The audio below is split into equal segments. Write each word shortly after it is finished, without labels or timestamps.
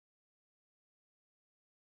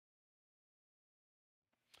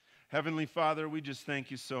Heavenly Father, we just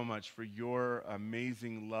thank you so much for your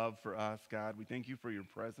amazing love for us, God. We thank you for your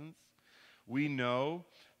presence. We know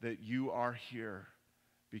that you are here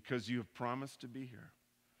because you have promised to be here.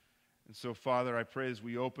 And so, Father, I pray as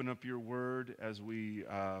we open up your word, as we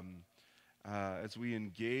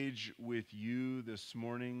engage with you this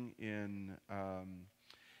morning in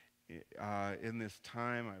this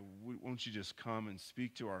time, won't you just come and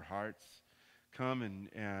speak to our hearts? Come and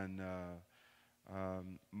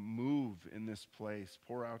move in this place.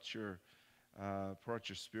 Pour out your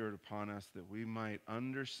Spirit upon us, that we might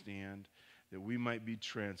understand, that we might be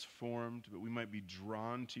transformed, that we might be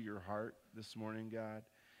drawn to your heart this morning, God,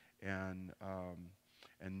 and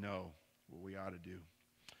know what we ought to do.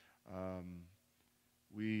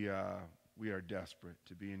 We are desperate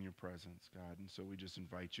to be in your presence, God, and so we just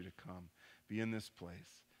invite you to come, be in this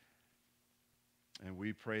place. And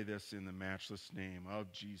we pray this in the matchless name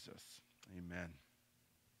of Jesus. Amen.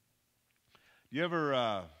 Do you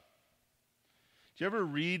ever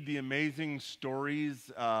read the amazing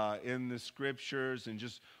stories in the scriptures and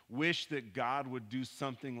just wish that God would do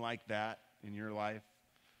something like that in your life?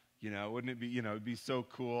 Wouldn't it be, it'd be so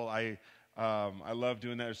cool. I love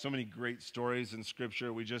doing that. There's so many great stories in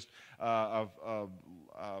Scripture. We just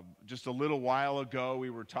just a little while ago,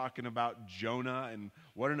 we were talking about Jonah, and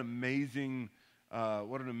what an amazing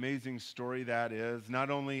story that is. Not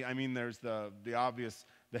only, there's the obvious,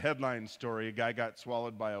 the headline story: a guy got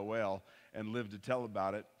swallowed by a whale and lived to tell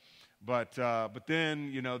about it. But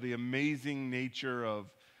then, the amazing nature of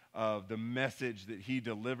the message that he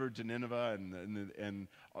delivered to Nineveh, and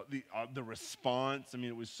the response.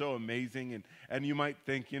 It was so amazing. And you might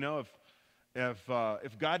think, if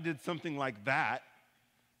God did something like that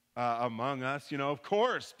among us, of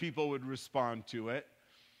course people would respond to it.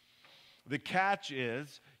 The catch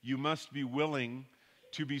is, you must be willing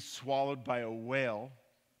to be swallowed by a whale.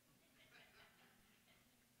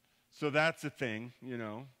 So that's the thing,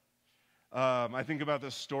 I think about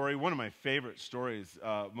this story. One of my favorite stories,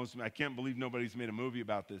 I can't believe nobody's made a movie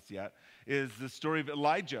about this yet, is the story of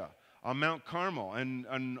Elijah on Mount Carmel,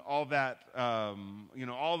 and all that,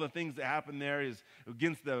 all the things that happened there is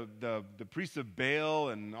against the priests of Baal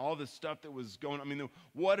and all the stuff that was going on.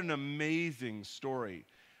 What an amazing story.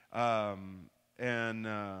 Fire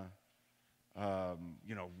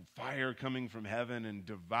coming from heaven and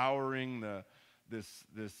devouring this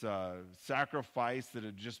sacrifice that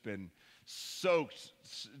had just been soaked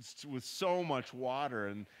with so much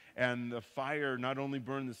water, and the fire not only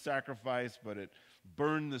burned the sacrifice, but it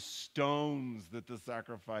burned the stones that the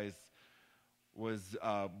sacrifice was,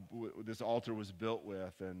 this altar was built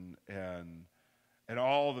with, and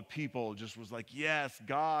all the people just was like, yes,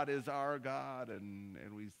 God is our God, and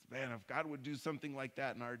if God would do something like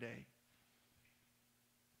that in our day,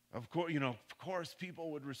 of course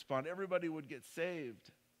people would respond. Everybody would get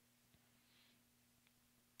saved.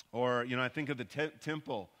 Or, I think of the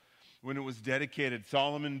temple when it was dedicated.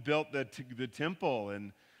 Solomon built the temple,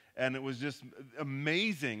 and it was just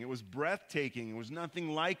amazing. It was breathtaking. There was nothing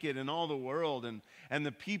like it in all the world. And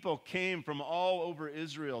the people came from all over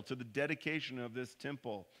Israel to the dedication of this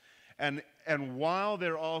temple. And while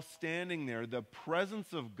they're all standing there, the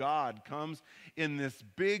presence of God comes in this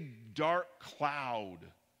big dark cloud.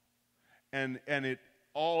 And it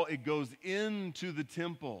goes into the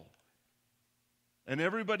temple. And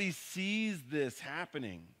everybody sees this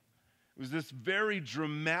happening. It was this very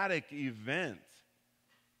dramatic event.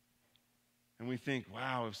 And we think,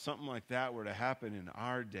 wow, if something like that were to happen in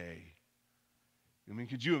our day,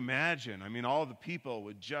 could you imagine? All the people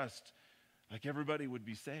would just, everybody would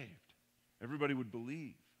be saved. Everybody would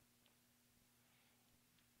believe.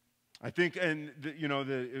 I think, and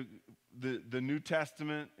the New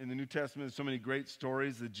Testament, in the New Testament, there's so many great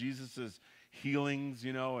stories of Jesus' healings,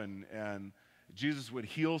 and Jesus would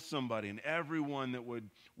heal somebody, and everyone that would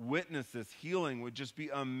witness this healing would just be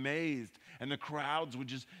amazed, and the crowds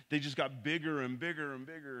they just got bigger and bigger and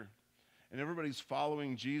bigger, and everybody's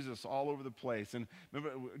following Jesus all over the place. And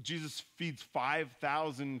remember, Jesus feeds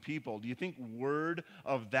 5,000 people. Do you think word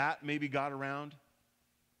of that maybe got around?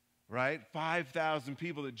 Right? 5,000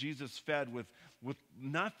 people that Jesus fed with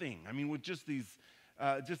nothing. With just these,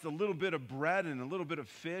 just a little bit of bread and a little bit of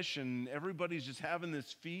fish, and everybody's just having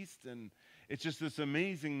this feast, and it's just this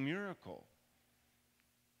amazing miracle.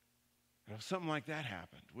 And if something like that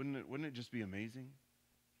happened, wouldn't it just be amazing?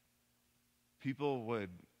 People would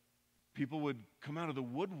come out of the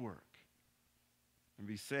woodwork and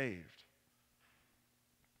be saved.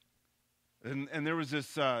 And there was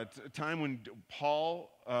this time when Paul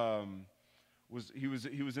was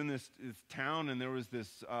in this town, and there was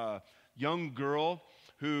this young girl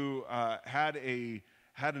who had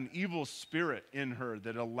had an evil spirit in her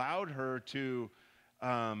that allowed her to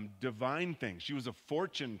divine things. She was a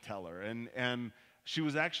fortune teller, and she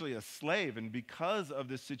was actually a slave. And because of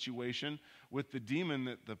this situation with the demon,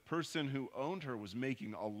 that the person who owned her was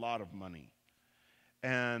making a lot of money.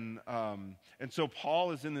 And so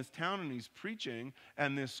Paul is in this town and he's preaching,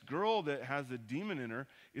 and this girl that has a demon in her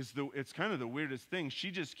it's kind of the weirdest thing.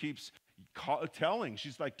 She just keeps telling.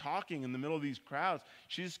 She's like talking in the middle of these crowds.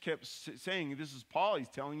 She just kept saying, "This is Paul. He's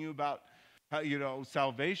telling you about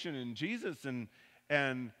salvation in Jesus," and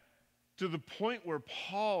to the point where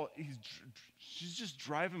she's just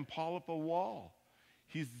driving Paul up a wall.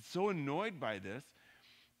 He's so annoyed by this,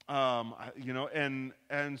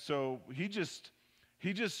 and so he just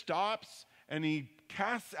stops and he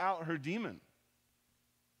casts out her demon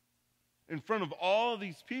in front of all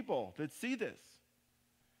these people that see this.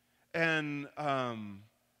 And of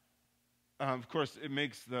course, it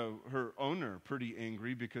makes her owner pretty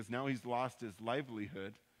angry because now he's lost his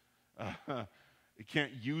livelihood. He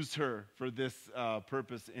can't use her for this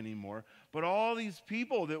purpose anymore. But all these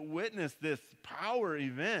people that witnessed this power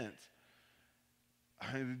event,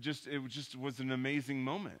 it just was an amazing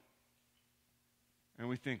moment. And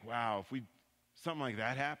we think, wow, if something like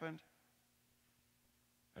that happened,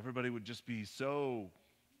 everybody would just be so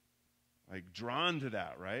drawn to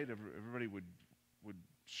that, right? Everybody would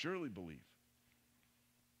surely believe.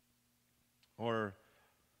 Or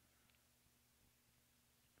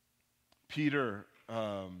Peter,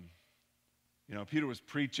 Peter was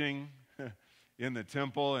preaching in the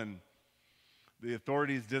temple, and the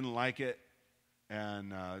authorities didn't like it,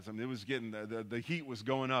 and it was getting the heat was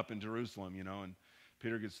going up in Jerusalem, and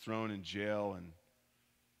Peter gets thrown in jail, and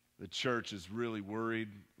the church is really worried,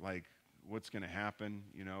 what's going to happen.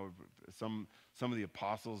 Some of the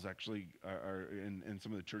apostles actually are and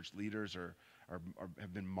some of the church leaders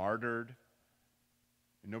have been martyred.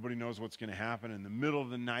 And nobody knows what's going to happen. In the middle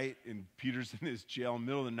of the night, and Peter's in his jail, in the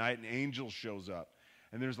middle of the night, an angel shows up.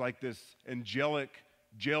 And there's this angelic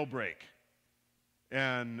jailbreak.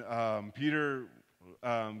 And Peter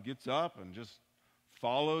gets up and just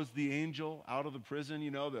follows the angel out of the prison.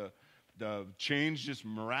 The chains just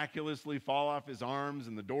miraculously fall off his arms,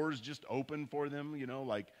 and the doors just open for them,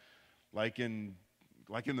 like in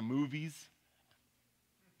the movies.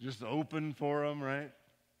 Just open for him, right?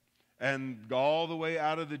 And go all the way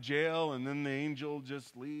out of the jail, and then the angel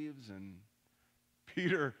just leaves, and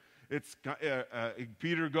Peter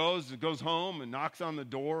goes home and knocks on the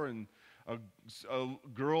door, and a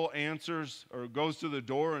girl answers or goes to the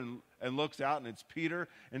door and looks out, and it's Peter,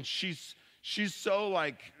 and she's so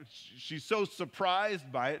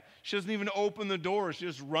surprised by it, she doesn't even open the door. She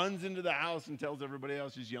just runs into the house and tells everybody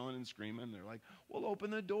else. She's yelling and screaming. They're like, "We'll open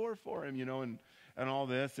the door for him," and all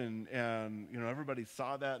this, and everybody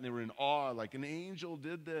saw that, and they were in awe, like an angel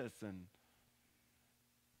did this. And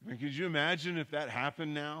could you imagine if that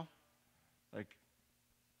happened now?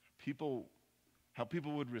 How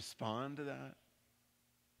people would respond to that?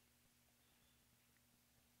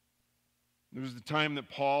 There was the time that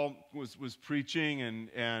Paul was preaching,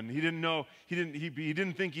 and he didn't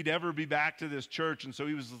think he'd ever be back to this church, and so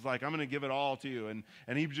he was just like, "I'm going to give it all to you," and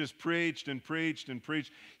he just preached and preached and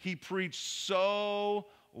preached. He preached so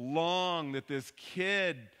long that this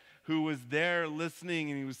kid who was there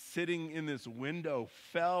listening, and he was sitting in this window,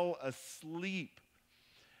 fell asleep,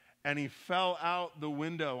 and he fell out the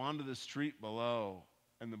window onto the street below,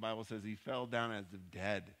 and the Bible says he fell down as if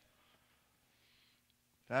dead.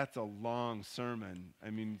 That's a long sermon.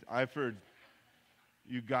 I've heard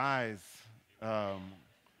you guys,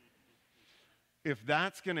 if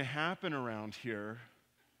that's going to happen around here,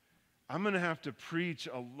 I'm going to have to preach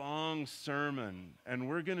a long sermon, and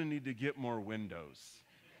we're going to need to get more windows.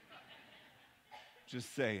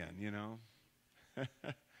 Just saying, And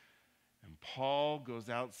Paul goes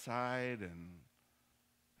outside,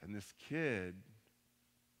 and this kid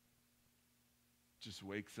just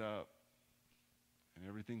wakes up. And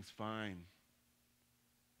everything's fine.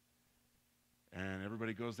 And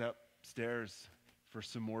everybody goes upstairs for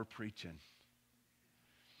some more preaching.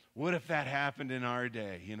 What if that happened in our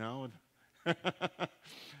day, I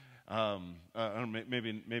don't know,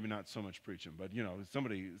 maybe not so much preaching, but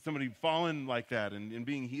somebody falling like that and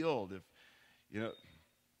being healed.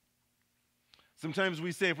 Sometimes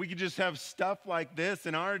we say if we could just have stuff like this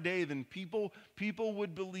in our day, then people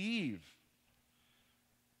would believe.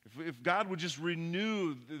 If God would just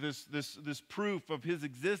renew this proof of his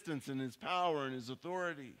existence and his power and his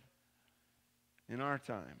authority in our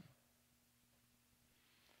time.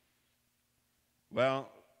 Well,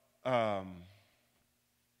 I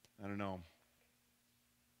don't know.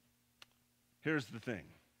 Here's the thing.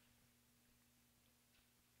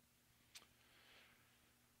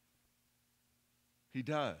 He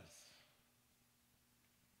does.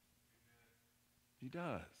 He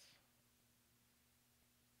does.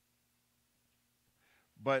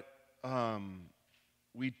 But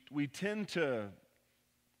we tend to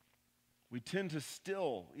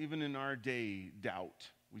still, even in our day,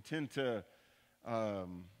 doubt. We tend to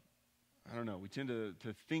I don't know. We tend to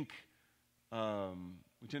think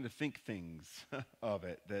things of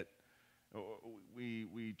it that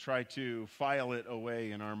we try to file it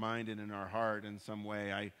away in our mind and in our heart in some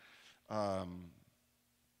way. I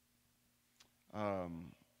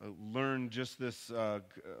learned just this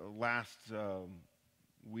last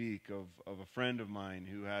week of a friend of mine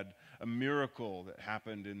who had a miracle that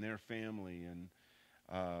happened in their family, and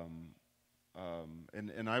I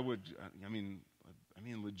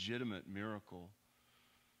mean legitimate miracle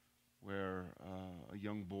where a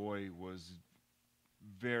young boy was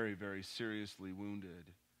very, very seriously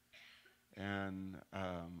wounded, and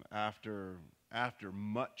after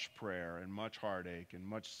much prayer and much heartache and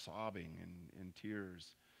much sobbing and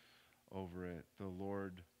tears over it, the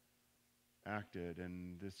Lord acted,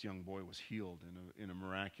 and this young boy was healed in a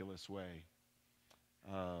miraculous way,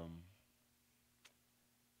 a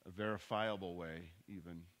verifiable way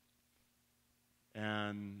even.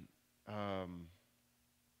 And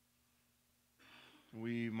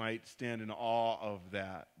we might stand in awe of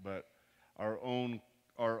that, but our own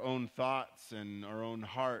thoughts and our own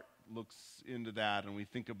heart looks into that, and we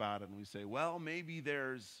think about it, and we say, well, maybe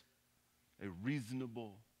there's a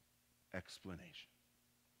reasonable explanation.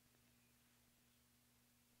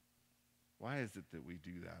 Why is it that we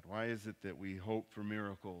do that? Why is it that we hope for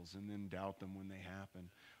miracles and then doubt them when they happen?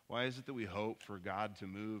 Why is it that we hope for God to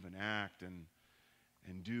move and act and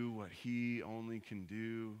do what He only can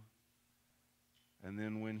do? And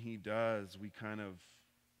then when He does, we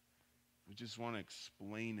just want to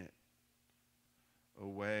explain it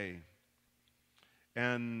away.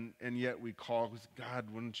 And yet we call, God,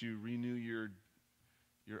 wouldn't you renew your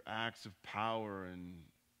acts of power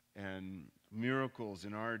and miracles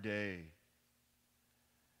in our day?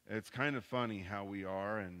 It's kind of funny how we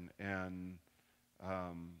are and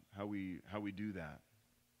how we do that.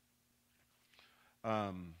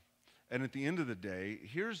 And at the end of the day,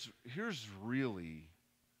 here's really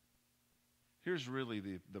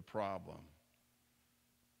the problem.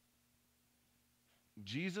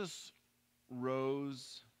 Jesus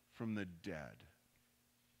rose from the dead.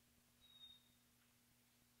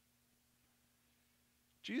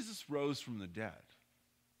 Jesus rose from the dead.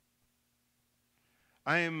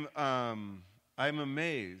 I'm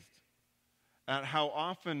amazed at how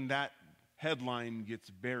often that headline gets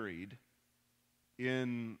buried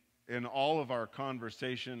in all of our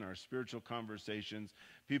conversation, our spiritual conversations.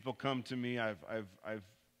 People come to me. I've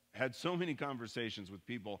had so many conversations with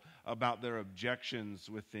people about their objections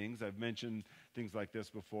with things. I've mentioned things like this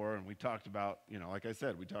before, and we talked about, like I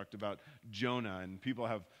said, we talked about Jonah, and people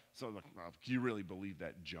have, so like, oh, do you really believe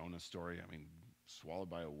that Jonah story? I mean, swallowed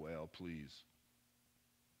by a whale, please.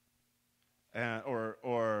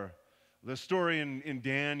 Or the story in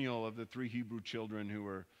Daniel of the 3 Hebrew children who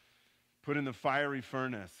were put in the fiery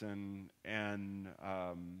furnace, and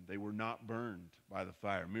they were not burned by the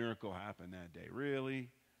fire. Miracle happened that day. Really?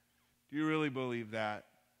 Do you really believe that?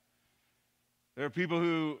 There are people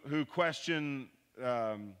who question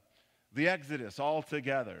the Exodus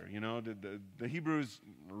altogether. Did the Hebrews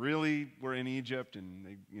really were in Egypt, and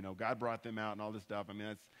they, God brought them out and all this stuff? I mean,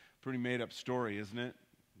 that's a pretty made up story, isn't it?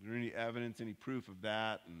 Is there any evidence, any proof of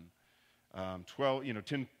that? And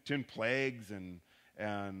 10 plagues and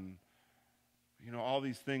all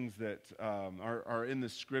these things that are in the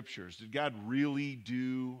scriptures. Did God really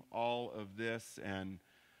do all of this? And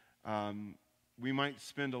we might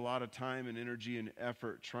spend a lot of time and energy and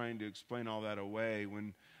effort trying to explain all that away,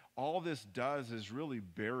 when all this does is really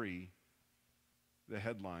bury the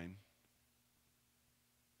headline.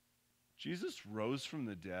 Jesus rose from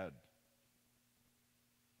the dead.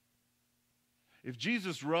 If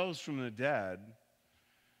Jesus rose from the dead,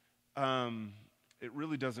 it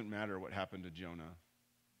really doesn't matter what happened to Jonah.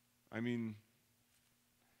 I mean,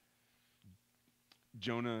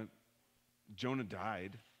 Jonah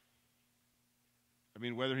died. I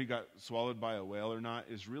mean, whether he got swallowed by a whale or not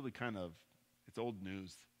is really it's old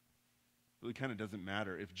news. It really kind of doesn't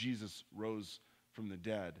matter if Jesus rose from the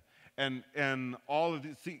dead. And all of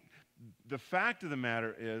this, see, the fact of the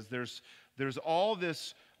matter is there's all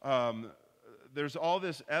this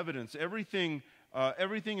evidence, everything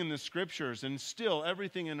in the scriptures, and still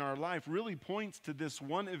everything in our life really points to this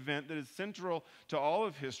one event that is central to all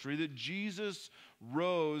of history, that Jesus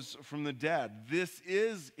rose from the dead. This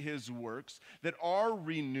is his works that are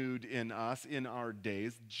renewed in us in our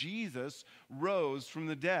days. Jesus rose from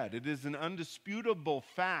the dead. It is an undisputable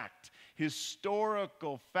fact,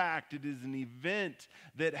 historical fact. It is an event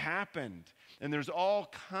that happened. And there's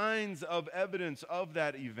all kinds of evidence of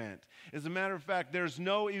that event. As a matter of fact, there's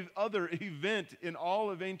no other event in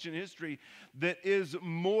all of ancient history that is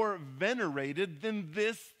more venerated than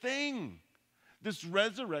this thing, this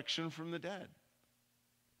resurrection from the dead.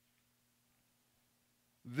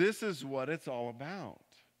 This is what it's all about.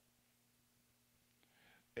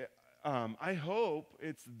 I hope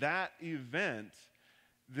it's that event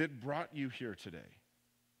that brought you here today.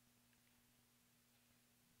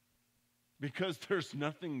 Because there's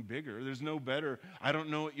nothing bigger. There's no better. I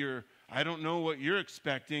don't know what you're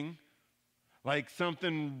expecting. Like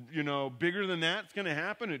something, bigger than that's going to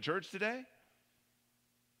happen at church today.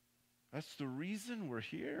 That's the reason we're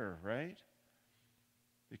here, right?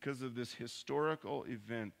 Because of this historical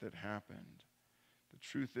event that happened. The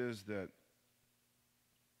truth is that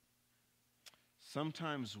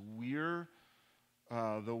sometimes we're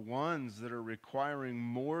the ones that are requiring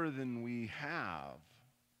more than we have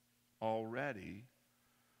already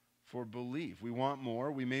for belief. We want more.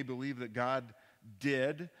 We may believe that God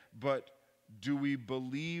did, but do we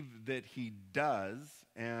believe that he does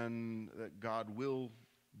and that God will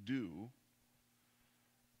do?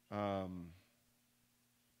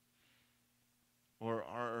 Or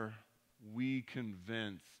are we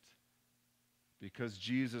convinced, because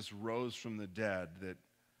Jesus rose from the dead, that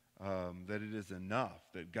it is enough,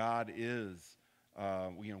 that God is,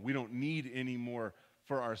 we don't need any more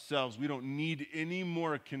for ourselves. We don't need any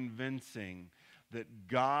more convincing that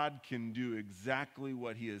God can do exactly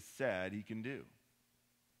what he has said he can do.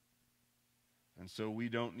 And so we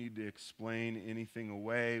don't need to explain anything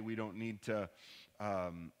away. We don't need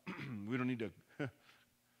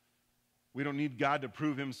God to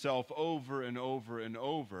prove himself over and over and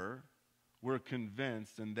over. We're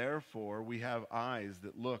convinced, and therefore we have eyes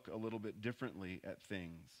that look a little bit differently at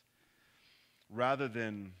things. Rather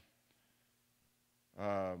than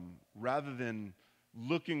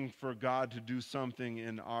looking for God to do something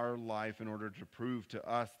in our life in order to prove to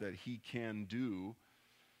us that he can do,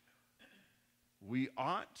 we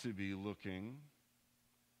ought to be looking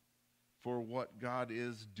for what God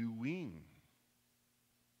is doing.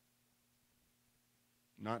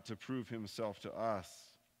 Not to prove himself to us,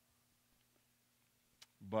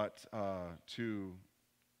 but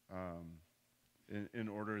in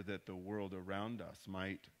order that the world around us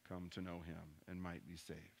might come to know him and might be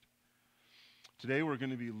saved. Today we're going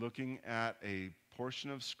to be looking at a portion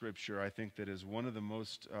of Scripture I think that is one of the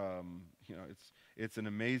most, it's an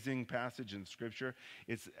amazing passage in Scripture.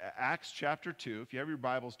 It's Acts chapter 2. If you have your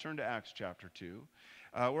Bibles, turn to Acts chapter 2.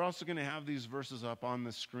 We're also going to have these verses up on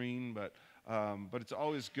the screen, but it's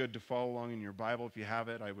always good to follow along in your Bible if you have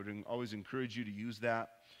it. I would always encourage you to use that.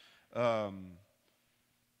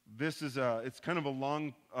 It's kind of a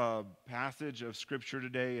long passage of Scripture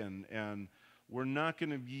today, and we're not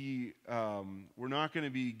going to be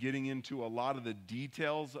getting into a lot of the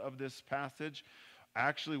details of this passage.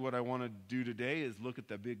 Actually, what I want to do today is look at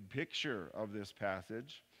the big picture of this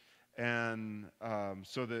passage, and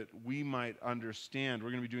so that we might understand.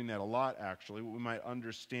 We're going to be doing that a lot, actually. We might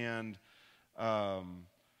understand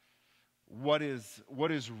what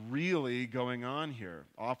is really going on here.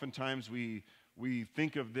 Oftentimes we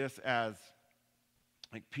think of this as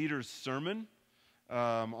like Peter's sermon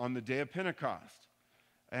on the day of Pentecost.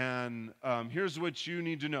 And here's what you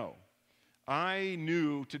need to know. I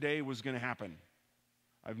knew today was going to happen.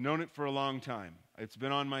 I've known it for a long time. It's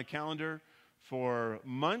been on my calendar for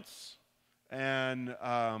months, and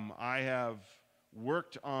I have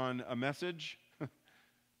worked on a message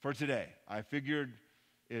for today. I figured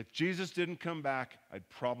if Jesus didn't come back, I'd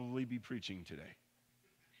probably be preaching today.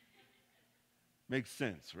 Makes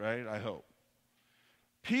sense, right? I hope.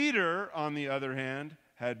 Peter, on the other hand,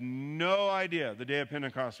 had no idea the day of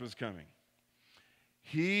Pentecost was coming.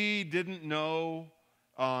 He didn't know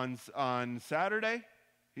on Saturday,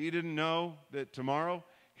 he didn't know that tomorrow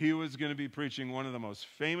he was going to be preaching one of the most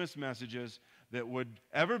famous messages that would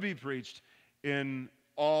ever be preached in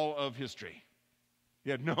all of history. He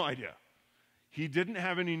had no idea. He didn't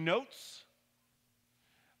have any notes.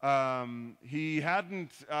 He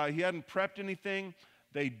hadn't prepped anything.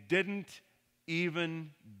 They didn't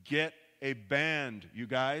even get a band, you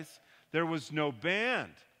guys. There was no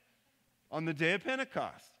band on the day of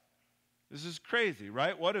Pentecost. This is crazy,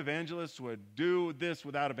 right? What evangelist would do this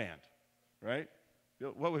without a band, right?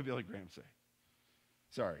 What would Billy Graham say?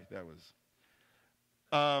 Sorry, that was...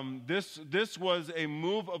 This was a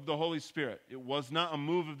move of the Holy Spirit. It was not a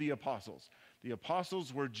move of the apostles. The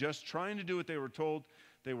apostles were just trying to do what they were told.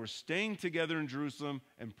 They were staying together in Jerusalem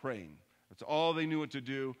and praying. That's all they knew what to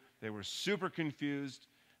do. They were super confused.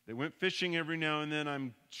 They went fishing every now and then,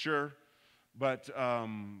 I'm sure. But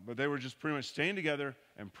they were just pretty much staying together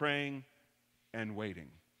and praying and waiting.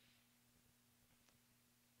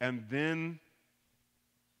 And then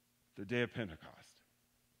the day of Pentecost.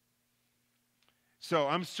 So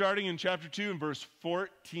I'm starting in chapter 2 and verse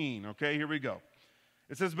 14. Okay, here we go.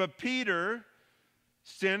 It says, but Peter,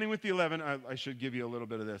 standing with the 11, I should give you a little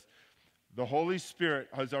bit of this. The Holy Spirit,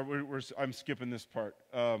 I'm skipping this part.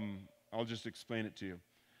 I'll just explain it to you.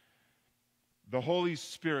 The Holy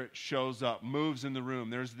Spirit shows up, moves in the room.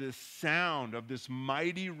 There's this sound of this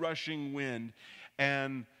mighty rushing wind.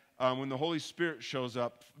 And when the Holy Spirit shows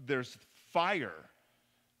up, there's fire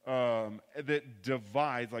that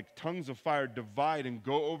divides, like tongues of fire divide and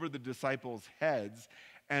go over the disciples' heads.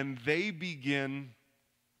 And they begin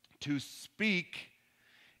to speak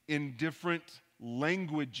in different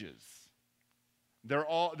languages.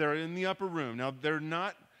 They're in the upper room. Now, they're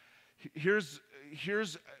not, here's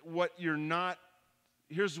what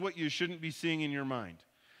you shouldn't be seeing in your mind.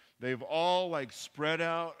 They've all like spread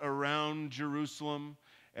out around Jerusalem,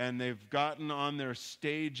 and they've gotten on their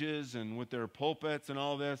stages and with their pulpits and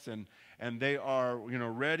all this, and they are,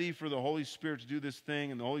 ready for the Holy Spirit to do this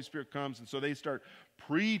thing, and the Holy Spirit comes, and so they start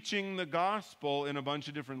preaching the gospel in a bunch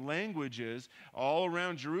of different languages all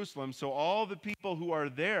around Jerusalem, so all the people who are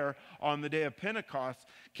there on the day of Pentecost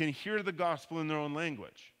can hear the gospel in their own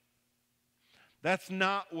language. That's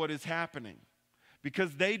not what is happening,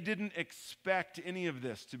 because they didn't expect any of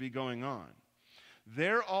this to be going on.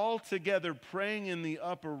 They're all together praying in the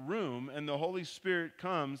upper room, and the Holy Spirit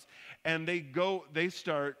comes, and they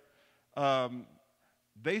start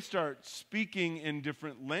speaking in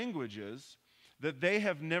different languages that they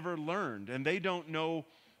have never learned, and they don't know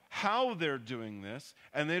how they're doing this,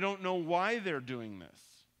 and they don't know why they're doing this.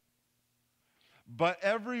 But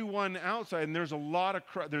everyone outside, and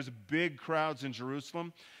there's big crowds in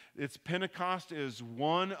Jerusalem. Pentecost is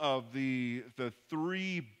one of the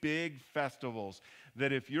three big festivals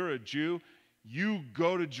that if you're a Jew, you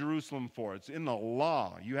go to Jerusalem for. It's in the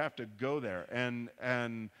law. You have to go there.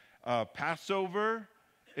 And Passover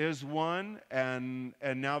is one, and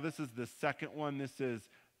now this is the second one. This is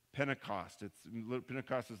Pentecost.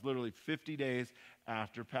 Pentecost is literally 50 days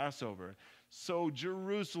after Passover. So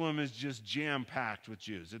Jerusalem is just jam-packed with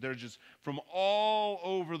Jews. They're just from all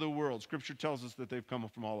over the world. Scripture tells us that they've come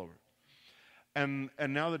from all over. And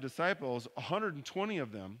now the disciples, 120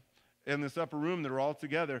 of them in this upper room that are all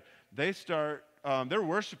together, they're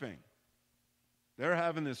worshiping. They're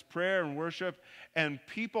having this prayer and worship, and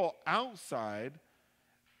people outside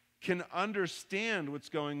can understand what's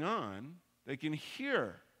going on. They can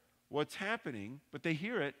hear what's happening, but they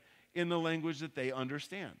hear it in the language that they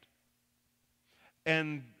understand.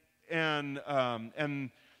 And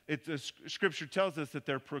Scripture tells us that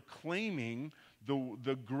they're proclaiming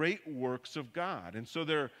the great works of God, and so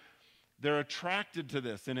they're attracted to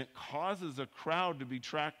this, and it causes a crowd to be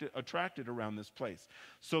attracted around this place.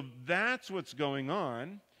 So that's what's going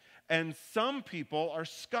on, and some people are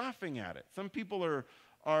scoffing at it. Some people are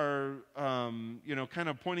kind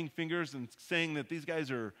of pointing fingers and saying that these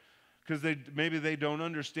guys are, because maybe they don't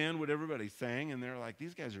understand what everybody's saying, and they're like,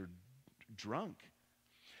 these guys are drunk.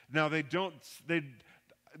 Now they don't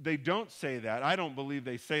say that. I don't believe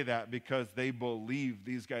they say that because they believe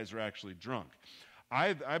these guys are actually drunk.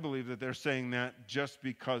 I believe that they're saying that just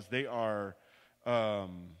because they are,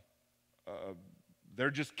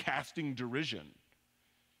 they're just casting derision.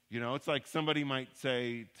 It's like somebody might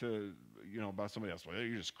say to, about somebody else, well,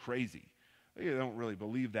 you're just crazy. You don't really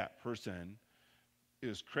believe that person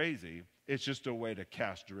is crazy. It's just a way to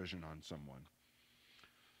cast derision on someone.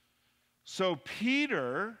 So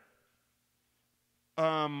Peter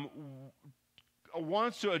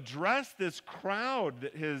wants to address this crowd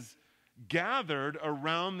that has gathered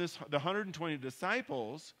around the 120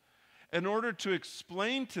 disciples in order to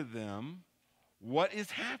explain to them what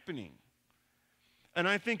is happening. And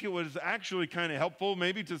I think it was actually kind of helpful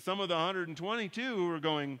maybe to some of the 122 who were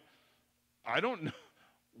going, I don't know,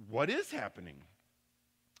 what is happening?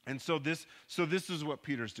 And so this is what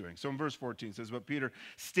Peter's doing. So in verse 14 it says, but Peter,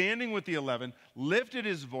 standing with the 11, lifted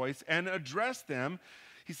his voice and addressed them.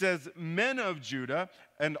 He says, men of Judah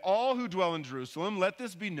and all who dwell in Jerusalem, let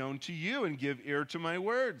this be known to you and give ear to my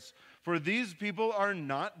words. For these people are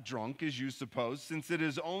not drunk, as you suppose, since it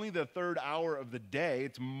is only the third hour of the day.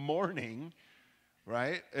 It's morning,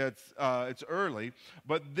 right? It's early.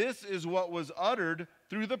 But this is what was uttered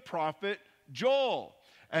through the prophet Joel.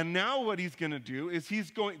 And now what he's going to do is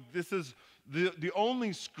this is the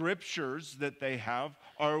only scriptures that they have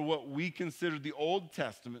are what we consider the Old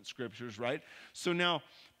Testament scriptures, right? So now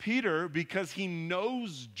Peter, because he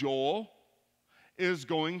knows Joel, is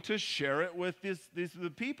going to share it with the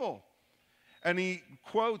people. And he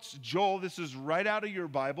quotes Joel. This is right out of your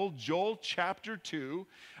Bible, Joel chapter 2,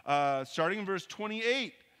 starting in verse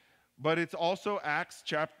 28. But it's also Acts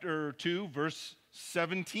chapter 2, verse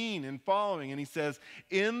 17 and following. And he says,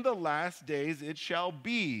 in the last days it shall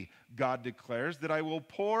be, God declares, that I will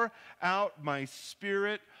pour out my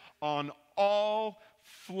Spirit on all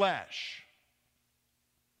flesh.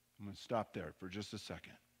 I'm going to stop there for just a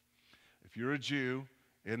second. If you're a Jew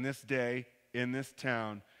in this day, in this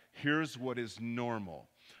town, here's what is normal.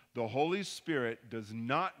 The Holy Spirit does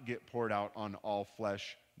not get poured out on all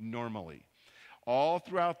flesh normally. All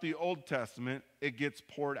throughout the Old Testament, it gets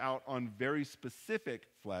poured out on very specific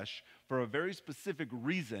flesh for a very specific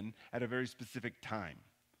reason at a very specific time.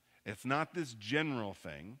 It's not this general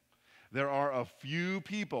thing. There are a few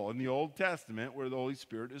people in the Old Testament where the Holy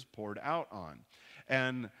Spirit is poured out on.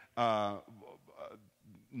 And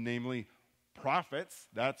namely, prophets.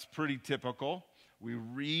 That's pretty typical. We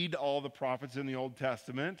read all the prophets in the Old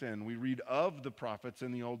Testament, and we read of the prophets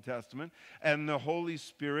in the Old Testament, and the Holy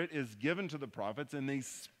Spirit is given to the prophets, and they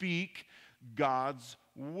speak God's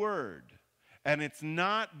word. And it's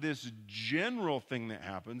not this general thing that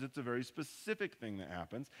happens. It's a very specific thing that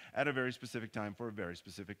happens at a very specific time for a very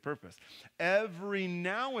specific purpose. Every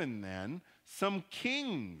now and then, some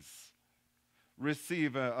kings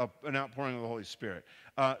receive an outpouring of the Holy Spirit.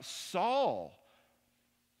 Saul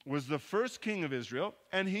was the first king of Israel,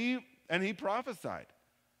 and he prophesied.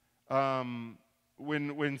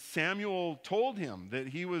 When Samuel told him that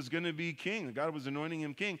he was going to be king, that God was anointing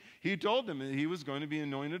him king, he told him that he was going to be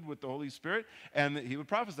anointed with the Holy Spirit and that he would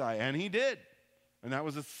prophesy, and he did. And that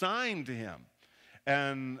was a sign to him.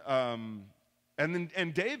 And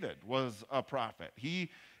David was a prophet. He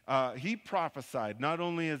prophesied not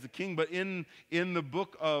only as a king, but in the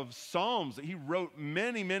book of Psalms. He wrote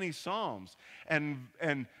many, many psalms, and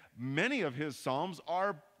many of his psalms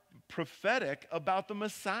are prophetic about the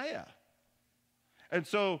Messiah. And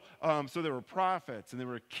so there were prophets, and there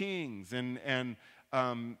were kings, and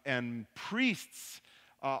priests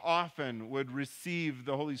often would receive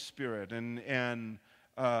the Holy Spirit, and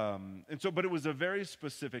so, but it was a very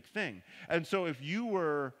specific thing. And so, if you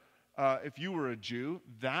were a Jew,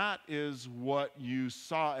 that is what you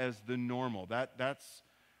saw as the normal.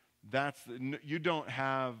 You don't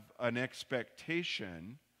have an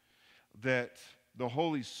expectation that the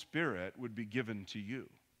Holy Spirit would be given to you.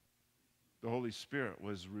 The Holy Spirit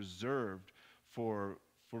was reserved for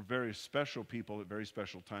very special people at very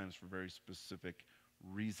special times for very specific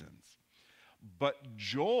reasons. But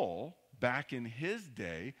Joel, back in his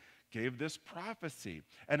day, gave this prophecy.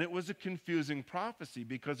 And it was a confusing prophecy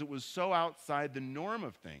because it was so outside the norm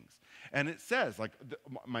of things. And it says, like,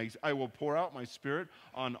 I will pour out my Spirit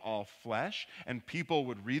on all flesh. And people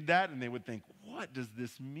would read that and they would think, what does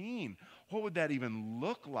this mean? What would that even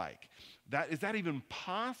look like? Is that even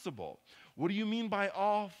possible? What do you mean by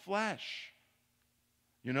all flesh?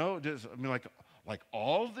 You know, like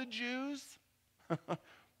all the Jews?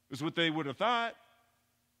 Is what they would have thought.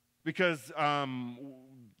 Because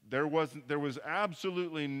there was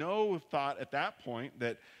absolutely no thought at that point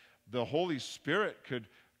that the Holy Spirit could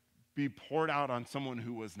be poured out on someone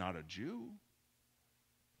who was not a Jew.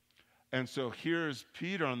 And so here's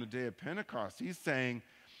Peter on the day of Pentecost. He's saying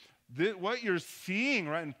that what you're seeing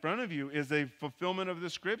right in front of you is a fulfillment of the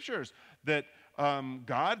scriptures, that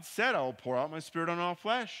God said, I will pour out my Spirit on all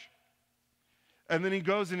flesh. And then he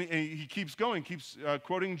goes and he keeps going, keeps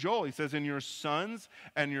quoting Joel. He says, and your sons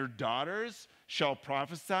and your daughters shall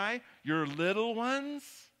prophesy, your little ones,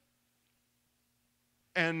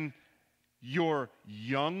 and your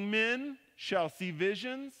young men shall see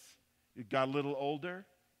visions. It got a little older.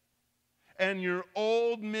 And your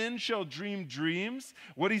old men shall dream dreams.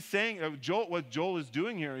 What he's saying, what Joel is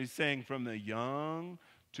doing here, he's saying from the young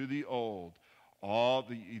to the old. All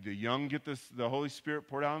the young get the Holy Spirit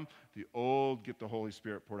poured on them. The old get the Holy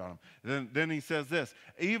Spirit poured on them. Then he says this,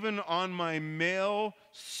 even on my male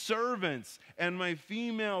servants and my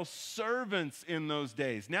female servants in those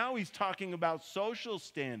days. Now he's talking about social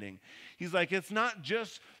standing. He's like, it's not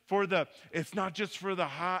just for the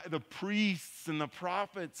priests and the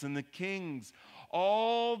prophets and the kings,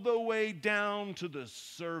 all the way down to the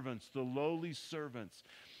servants, the lowly servants.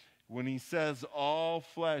 When he says all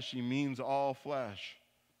flesh, he means all flesh.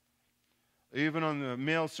 Even on the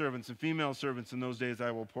male servants and female servants in those days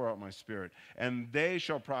I will pour out my Spirit, and they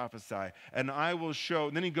shall prophesy, and I will show.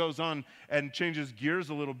 And then he goes on and changes gears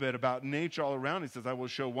a little bit about nature all around. He says, I will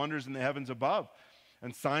show wonders in the heavens above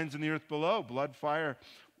and signs in the earth below, blood, fire,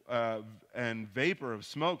 and vapor of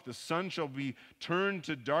smoke. The sun shall be turned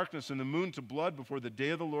to darkness and the moon to blood before the day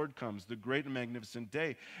of the Lord comes, the great and magnificent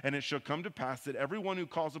day. And it shall come to pass that everyone who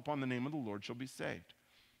calls upon the name of the Lord shall be saved.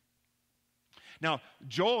 Now,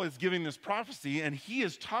 Joel is giving this prophecy, and he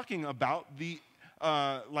is talking about the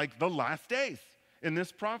last days in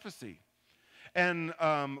this prophecy. And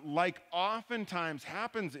like oftentimes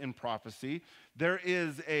happens in prophecy, there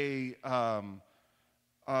is a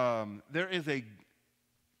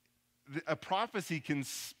prophecy can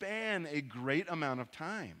span a great amount of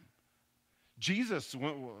time. Jesus,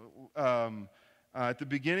 at the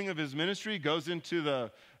beginning of his ministry, goes into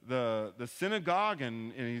the synagogue,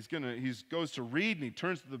 and he goes to read, and he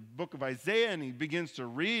turns to the book of Isaiah, and he begins to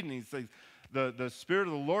read, and he says, the Spirit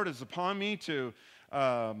of the Lord is upon me to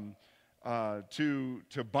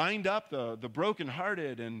bind up the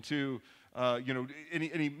brokenhearted, and to and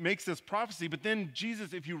he makes this prophecy. But then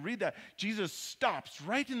Jesus, if you read that, Jesus stops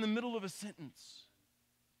right in the middle of a sentence.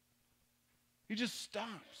 He just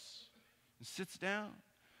stops and sits down.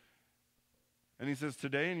 And he says,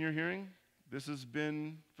 today in your hearing, this has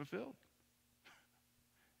been fulfilled.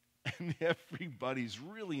 And everybody's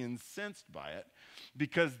really incensed by it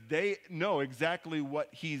because they know exactly what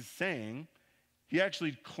he's saying. He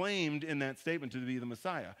actually claimed in that statement to be the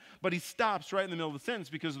Messiah. But he stops right in the middle of the sentence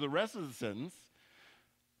because the rest of the sentence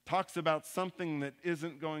talks about something that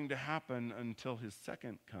isn't going to happen until his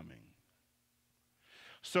second coming.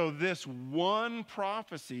 So this one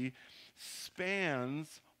prophecy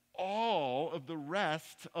spans all of the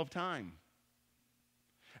rest of time.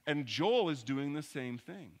 And Joel is doing the same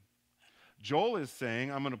thing. Joel is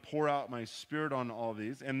saying, I'm going to pour out my Spirit on all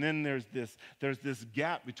these. And then there's this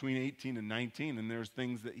gap between 18 and 19, and there's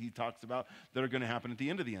things that he talks about that are going to happen at the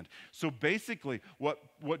end of the end. So basically, what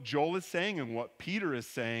Joel is saying and what Peter is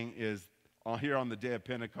saying is, here on the day of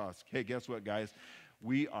Pentecost, hey, guess what, guys?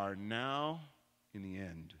 We are now in the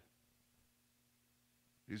end.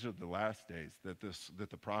 These are the last days that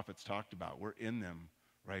the prophets talked about. We're in them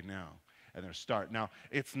right now, and their start. Now,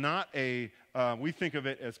 it's not we think of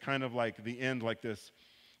it as kind of like the end, like this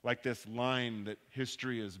line that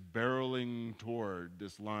history is barreling toward,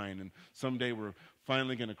 this line, and someday we're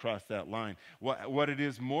finally going to cross that line. What it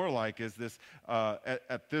is more like is this,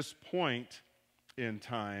 at this point in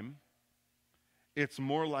time, it's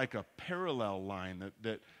more like a parallel line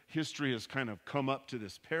that history has kind of come up to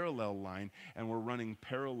this parallel line, and we're running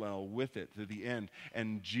parallel with it to the end.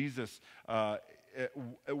 And Jesus,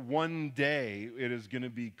 one day, it is going to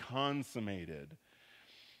be consummated.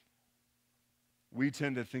 We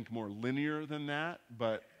tend to think more linear than that,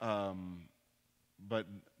 but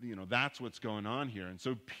that's what's going on here. And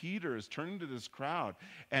so Peter is turning to this crowd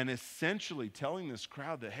and essentially telling this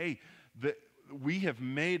crowd that, hey, we have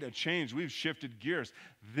made a change. We've shifted gears.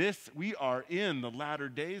 We are in the latter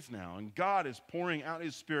days now, and God is pouring out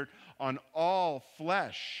his Spirit on all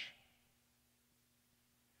flesh.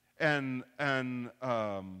 And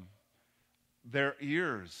their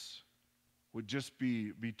ears would just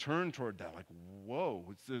be turned toward that, like, whoa,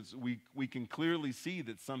 we can clearly see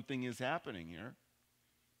that something is happening here.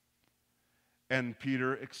 And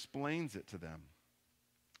Peter explains it to them.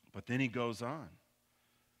 But then he goes on.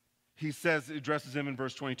 He says, addresses them in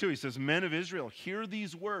verse 22. He says, men of Israel, hear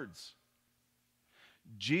these words.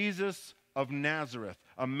 Jesus of Nazareth,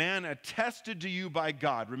 a man attested to you by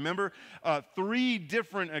God. Remember, 3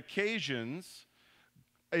 different occasions,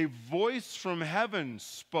 a voice from heaven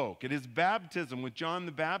spoke at his baptism with John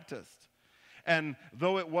the Baptist. And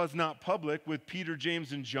though it was not public, with Peter,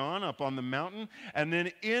 James, and John up on the mountain, and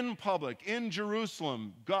then in public, in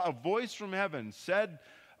Jerusalem, a voice from heaven said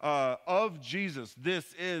of Jesus,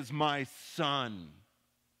 this is my son.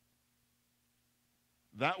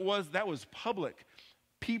 That was public.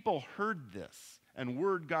 People heard this, and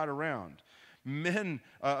word got around.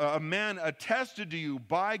 A man attested to you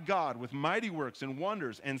by God with mighty works and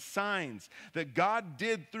wonders and signs that God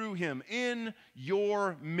did through him in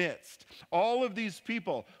your midst. All of these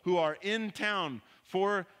people who are in town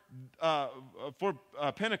for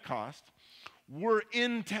Pentecost were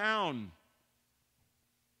in town,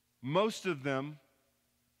 most of them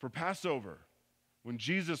for Passover, when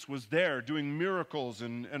Jesus was there doing miracles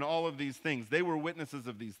and all of these things. They were witnesses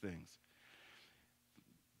of these things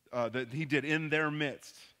that he did in their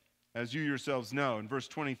midst. as you yourselves know. In verse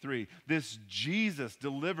 23, this Jesus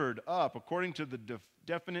delivered up according to the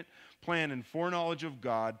definite plan and foreknowledge of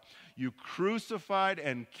God, you crucified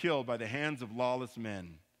and killed by the hands of lawless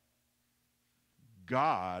men.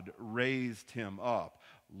 God raised him up,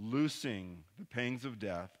 loosing the pangs of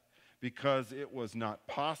death, because it was not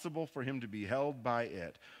possible for him to be held by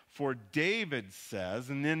it. For David says,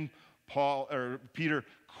 and then Peter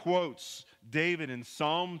quotes David in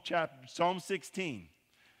Psalm 16.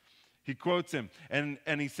 He quotes him, and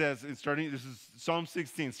he says, this is Psalm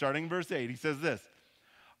 16, starting verse 8, he says this,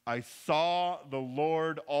 I saw the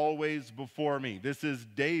Lord always before me. This is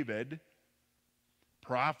David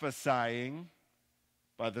prophesying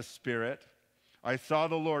by the Spirit. I saw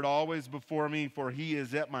the Lord always before me, for he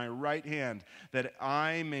is at my right hand, that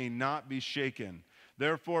I may not be shaken.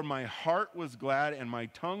 Therefore my heart was glad and my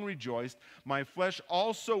tongue rejoiced. My flesh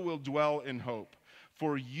also will dwell in hope.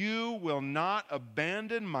 For you will not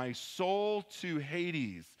abandon my soul to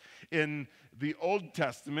Hades. In the Old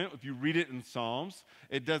Testament, if you read it in Psalms,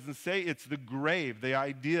 it doesn't say it's the grave. The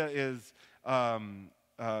idea is,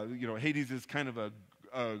 Hades is kind of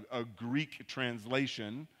a Greek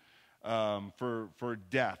translation for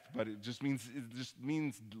death, but it just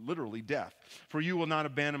means literally death. For you will not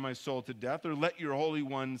abandon my soul to death, or let your Holy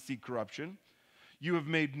One see corruption. You have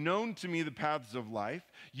made known to me the paths of life.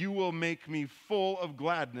 You will make me full of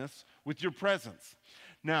gladness with your presence.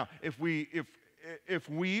 Now, if we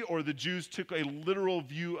or the Jews took a literal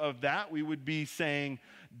view of that, we would be saying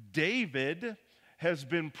David has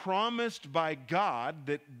been promised by God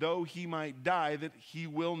that though he might die, that he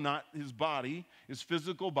will not, his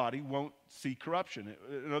physical body won't see corruption.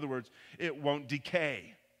 In other words, it won't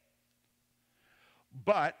decay.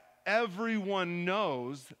 But everyone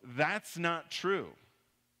knows that's not true.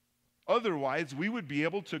 Otherwise, we would be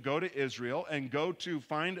able to go to Israel and go to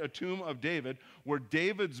find a tomb of David where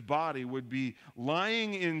David's body would be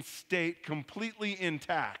lying in state, completely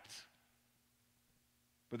intact.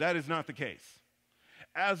 But that is not the case.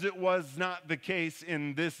 As it was not the case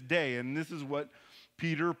in this day, and this is what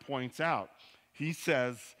Peter points out. He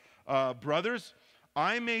says, brothers,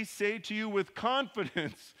 I may say to you with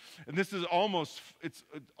confidence, and it's almost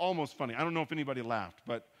funny. I don't know if anybody laughed,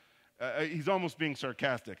 but he's almost being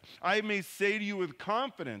sarcastic. I may say to you with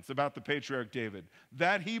confidence about the patriarch David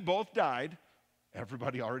that he both died,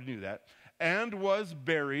 everybody already knew that, and was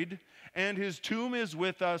buried, and his tomb is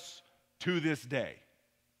with us to this day.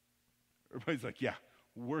 Everybody's like, yeah,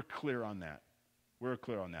 we're clear on that. We're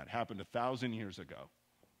clear on that. Happened 1,000 years ago.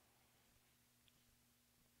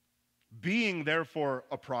 Being therefore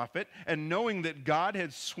a prophet, and knowing that God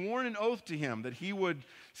had sworn an oath to him that he would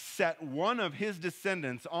set one of his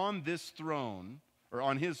descendants on this throne, or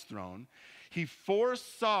on his throne, he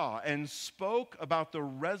foresaw and spoke about the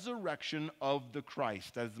resurrection of the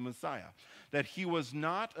Christ as the Messiah, that he was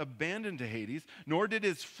not abandoned to Hades, nor did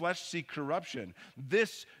his flesh see corruption.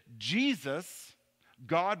 This Jesus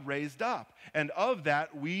God raised up, and of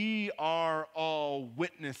that we are all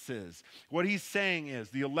witnesses. What he's saying is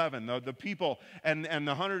the 11, the people, and the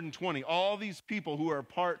 120, all these people who are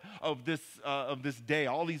part of this day,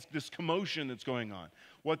 this commotion that's going on.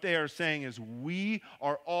 What they are saying is we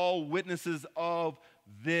are all witnesses of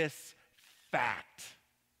this fact.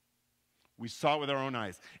 We saw it with our own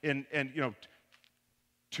eyes, and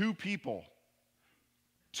two people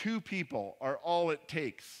are all it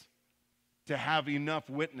takes to have enough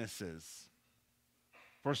witnesses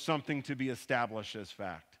for something to be established as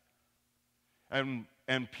fact. And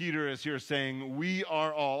Peter is here saying, we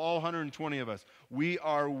are all 120 of us, we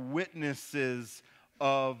are witnesses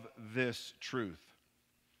of this truth.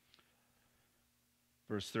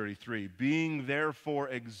 Verse 33, being therefore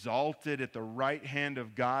exalted at the right hand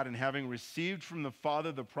of God, and having received from the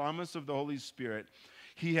Father the promise of the Holy Spirit,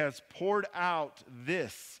 he has poured out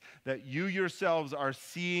this that you yourselves are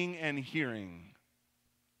seeing and hearing.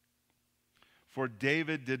 For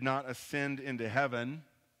David did not ascend into heaven,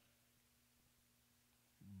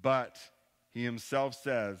 but he himself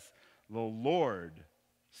says, the Lord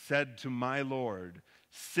said to my Lord,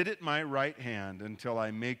 sit at my right hand until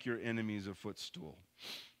I make your enemies a footstool.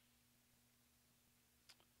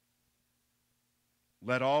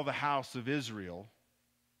 Let all the house of Israel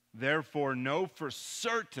therefore know for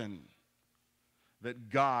certain that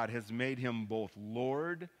God has made him both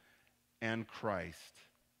Lord and Christ,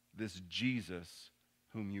 this Jesus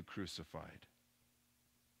whom you crucified.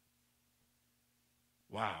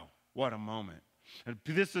 Wow, what a moment. And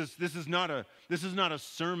this is not a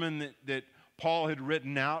sermon that Paul had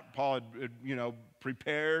written out. Paul had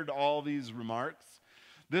prepared all these remarks.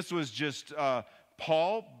 This was just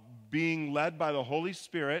Paul being led by the Holy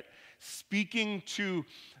Spirit, speaking to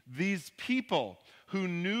these people who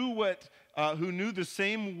knew who knew the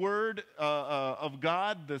same word of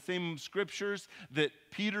God, the same scriptures that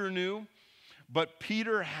Peter knew, but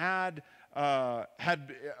Peter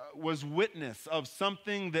was witness of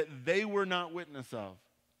something that they were not witness of.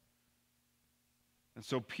 And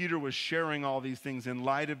so Peter was sharing all these things in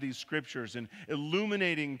light of these scriptures and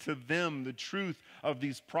illuminating to them the truth of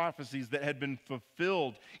these prophecies that had been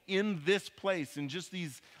fulfilled in this place in just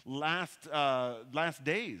these last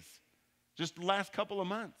days, just the last couple of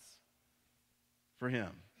months for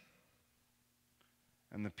him.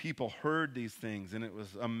 And the people heard these things, and it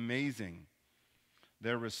was amazing,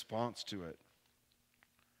 their response to it.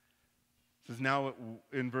 It says now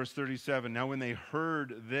in verse 37, now when they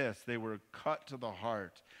heard this, they were cut to the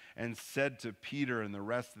heart and said to Peter and the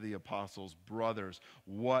rest of the apostles, brothers,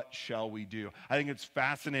 what shall we do? I think it's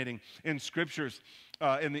fascinating in scriptures,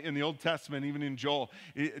 in the Old Testament, even in Joel.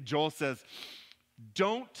 Joel says,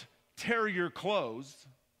 don't tear your clothes.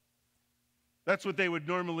 That's what they would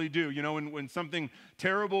normally do. You know, when something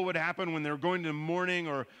terrible would happen, when they're going to mourning,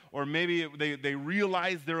 or maybe they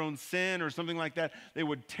realized their own sin or something like that, they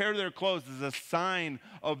would tear their clothes as a sign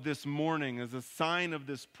of this mourning, as a sign of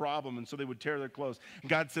this problem. And so they would tear their clothes.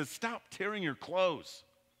 And God says, stop tearing your clothes.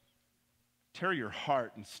 Tear your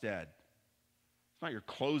heart instead. It's not your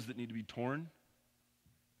clothes that need to be torn.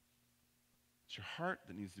 It's your heart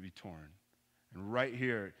that needs to be torn. And right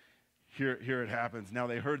here it happens. Now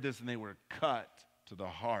they heard this and they were cut to the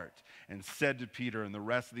heart and said to Peter and the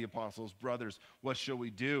rest of the apostles, brothers, what shall we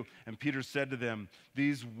do? And Peter said to them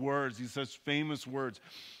these words, these such famous words,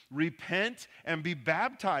 repent and be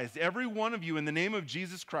baptized, every one of you, in the name of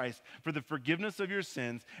Jesus Christ for the forgiveness of your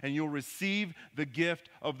sins, and you'll receive the gift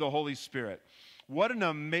of the Holy Spirit. What an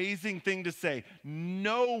amazing thing to say.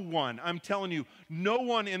 No one, I'm telling you, no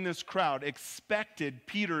one in this crowd expected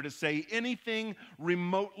Peter to say anything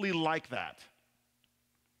remotely like that.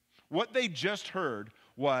 What they just heard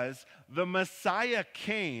was the Messiah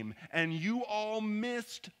came and you all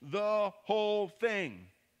missed the whole thing.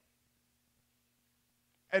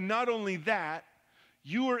 And not only that,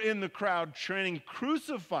 you were in the crowd chanting,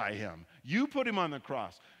 crucify him. You put him on the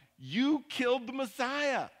cross. You killed the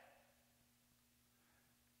Messiah.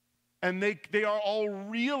 And they are all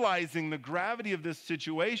realizing the gravity of this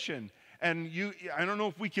situation. And I don't know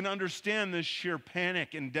if we can understand this sheer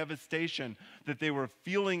panic and devastation that they were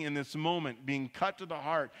feeling in this moment, being cut to the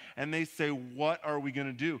heart. And they say, what are we going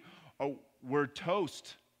to do? Oh, we're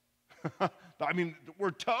toast. I mean, we're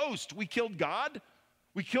toast. We killed God.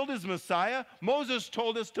 We killed his Messiah. Moses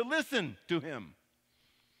told us to listen to him.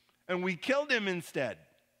 And we killed him instead.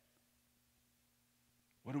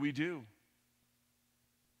 What do we do?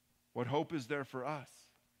 What hope is there for us?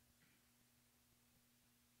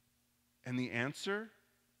 And the answer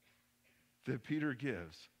that Peter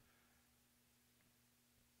gives,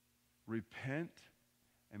 repent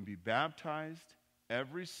and be baptized,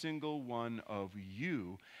 every single one of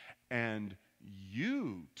you, and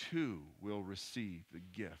you too will receive the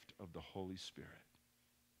gift of the Holy Spirit.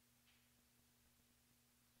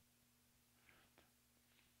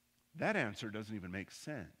 That answer doesn't even make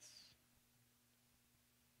sense.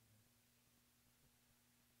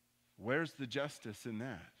 Where's the justice in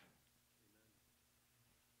that?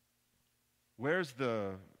 Where's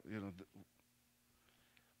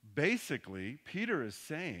basically, Peter is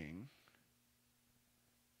saying,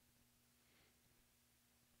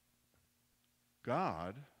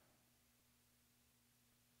 God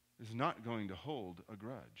is not going to hold a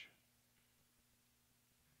grudge.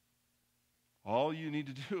 All you need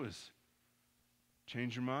to do is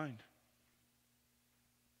change your mind.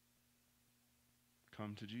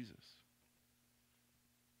 Come to Jesus.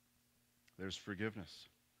 There's forgiveness.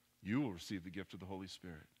 You will receive the gift of the Holy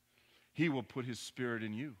Spirit. He will put his Spirit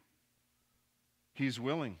in you. He's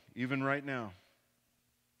willing, even right now.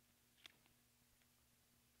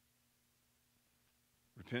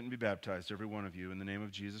 Repent and be baptized, every one of you, in the name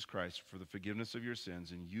of Jesus Christ for the forgiveness of your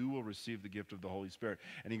sins, and you will receive the gift of the Holy Spirit.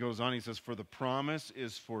 And he goes on, he says, for the promise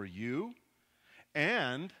is for you,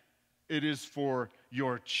 and it is for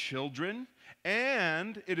your children,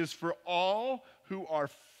 and it is for all who are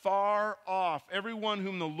far off, everyone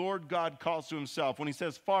whom the Lord God calls to himself. When he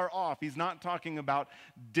says far off, he's not talking about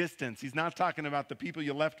distance. He's not talking about the people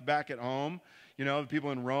you left back at home, you know, the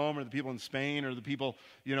people in Rome or the people in Spain or the people,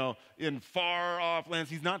 you know, in far off lands.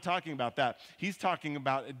 He's not talking about that. He's talking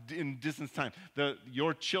about in distance time.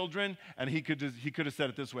 Your children, and he could have said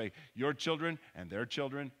it this way, your children and their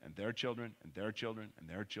children and their children and their children and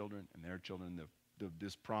their children and their children.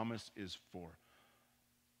 This promise is for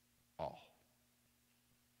all.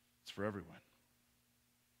 It's for everyone.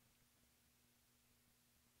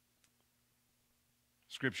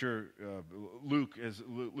 Scripture, Luke, as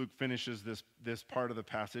Luke finishes this part of the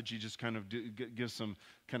passage, he just kind of gives some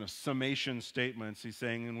kind of summation statements. He's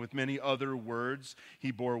saying, and with many other words,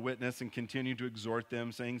 he bore witness and continued to exhort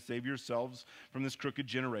them, saying, save yourselves from this crooked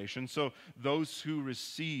generation. So those who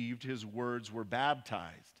received his words were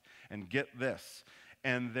baptized. And get this,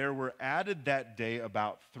 and there were added that day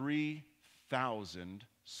about 3,000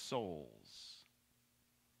 souls.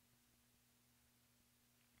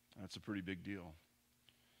 That's a pretty big deal.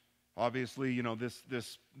 Obviously, you know,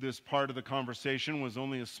 this part of the conversation was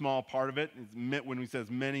only a small part of it. It's meant when he says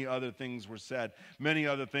many other things were said. Many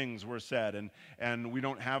other things were said, and we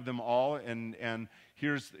don't have them all. And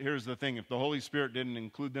here's the thing: if the Holy Spirit didn't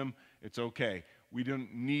include them, it's okay. We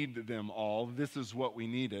didn't need them all. This is what we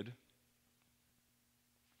needed.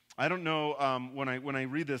 I don't know when I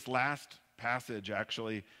read this last passage.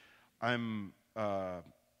 Actually, I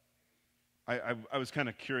was kind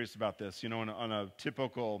of curious about this. You know, on a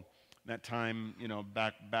typical that time, you know,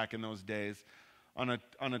 back in those days, on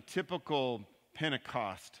a typical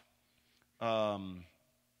Pentecost, how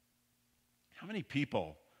many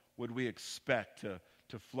people would we expect to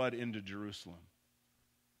flood into Jerusalem?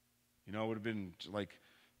 You know, it would have been like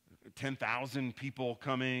 10,000 people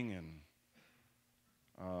coming, and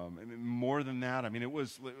more than that. I mean, it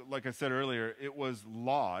was, like I said earlier, it was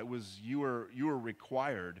law. It was you were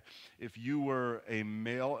required, if you were a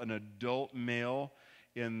male, an adult male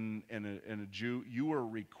in a Jew, you were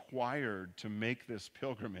required to make this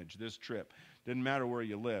pilgrimage, this trip. Didn't matter where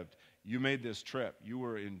you lived. You made this trip. You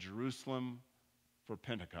were in Jerusalem for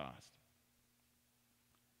Pentecost.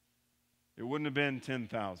 It wouldn't have been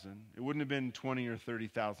 10,000. It wouldn't have been 20 or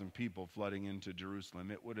 30,000 people flooding into Jerusalem.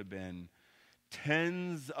 It would have been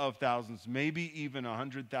tens of thousands, maybe even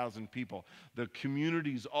 100,000 people. The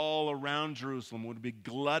communities all around Jerusalem would be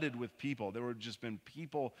glutted with people. There would have just been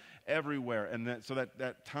people everywhere. And so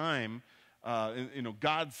that time, you know,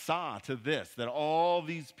 God saw to this, that all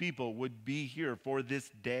these people would be here for this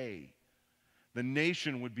day. The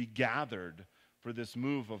nation would be gathered for this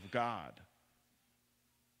move of God.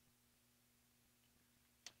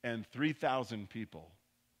 And 3,000 people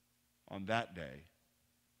on that day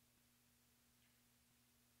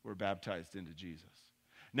were baptized into Jesus.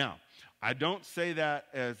 Now, I don't say that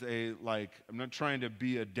as I'm not trying to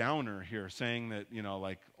be a downer here, saying that, you know,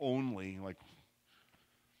 like only,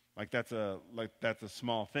 like that's a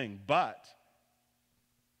small thing. But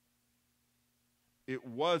it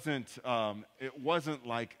wasn't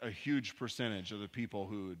like a huge percentage of the people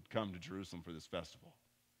who had come to Jerusalem for this festival.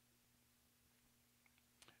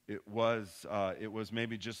 It was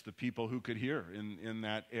maybe just the people who could hear in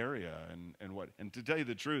that area, and to tell you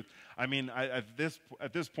the truth, I mean, at this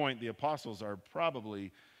point, the apostles are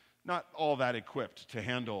probably not all that equipped to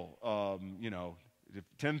handle, you know, if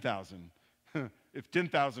 10,000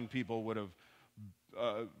 people would have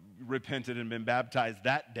repented and been baptized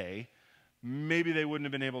that day, maybe they wouldn't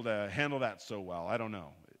have been able to handle that so well. I don't know.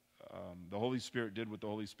 The Holy Spirit did what the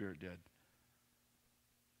Holy Spirit did.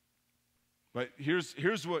 But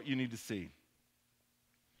here's what you need to see.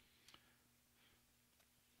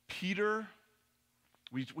 Peter,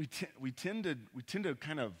 we tend to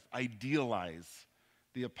kind of idealize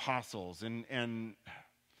the apostles, and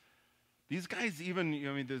these guys, even, you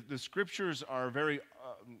know, I mean, the scriptures are very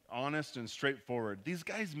honest and straightforward. These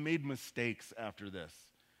guys made mistakes after this.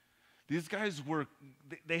 These guys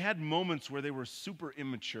they had moments where they were super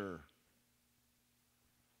immature.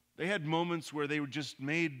 They had moments where they just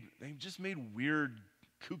made weird,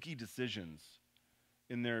 kooky decisions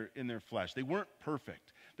in their flesh. They weren't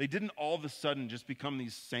perfect. They didn't all of a sudden just become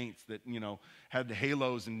these saints that, you know, had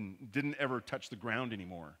halos and didn't ever touch the ground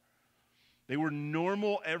anymore. They were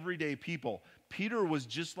normal, everyday people. Peter was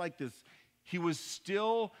just like this. He was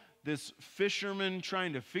still this fisherman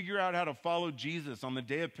trying to figure out how to follow Jesus on the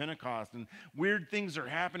day of Pentecost, and weird things are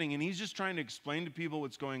happening, and he's just trying to explain to people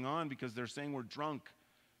what's going on because they're saying we're drunk.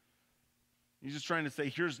 He's just trying to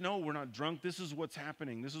say, no, we're not drunk. This is what's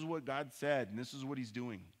happening. This is what God said, and this is what he's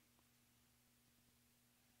doing.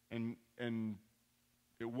 And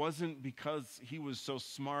it wasn't because he was so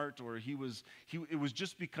smart, or it was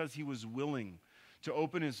just because he was willing to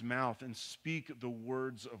open his mouth and speak the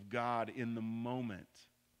words of God in the moment.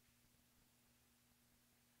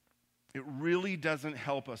 It really doesn't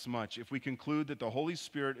help us much if we conclude that the Holy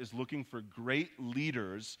Spirit is looking for great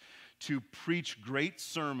leaders to preach great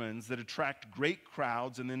sermons that attract great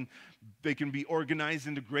crowds, and then they can be organized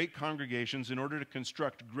into great congregations in order to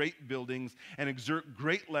construct great buildings and exert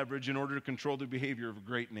great leverage in order to control the behavior of a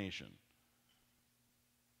great nation.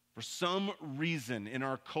 For some reason in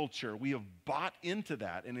our culture, we have bought into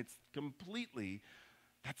that, and it's completely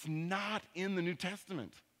That's not in the New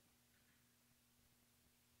Testament.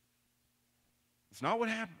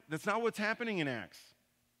 That's not what's happening in Acts.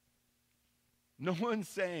 No one's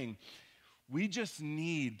saying, we just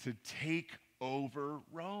need to take over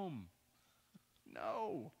Rome.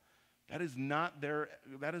 No, that is not their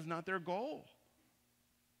goal.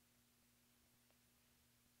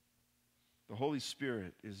 The Holy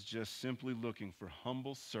Spirit is just simply looking for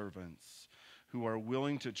humble servants who are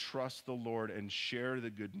willing to trust the Lord and share the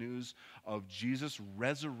good news of Jesus'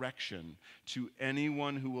 resurrection to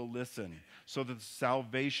anyone who will listen, so that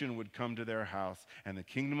salvation would come to their house and the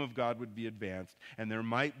kingdom of God would be advanced and there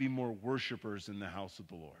might be more worshipers in the house of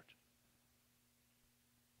the Lord.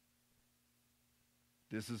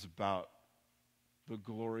 This is about the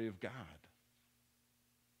glory of God.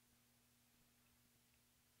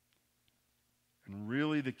 And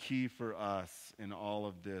really the key for us in all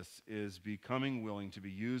of this is becoming willing to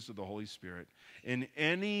be used of the Holy Spirit in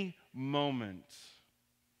any moment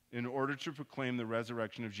in order to proclaim the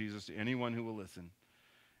resurrection of Jesus to anyone who will listen.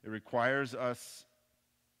 It requires us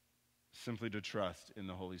simply to trust in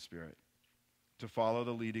the Holy Spirit, to follow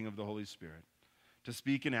the leading of the Holy Spirit, to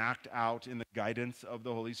speak and act out in the guidance of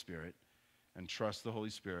the Holy Spirit, and trust the Holy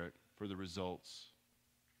Spirit for the results.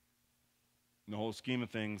 In the whole scheme of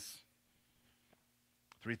things,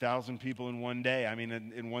 3,000 people in one day. I mean,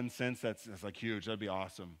 in one sense, that's like huge. That'd be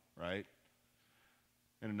awesome, right?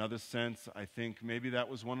 In another sense, I think maybe that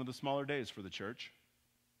was one of the smaller days for the church.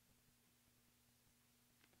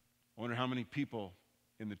 I wonder how many people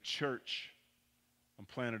in the church on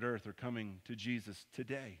planet Earth are coming to Jesus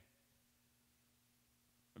today.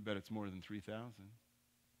 I bet it's more than 3,000.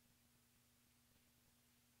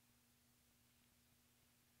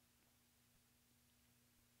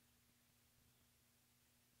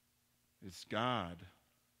 It's God.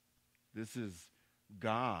 This is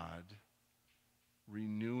God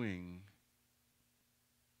renewing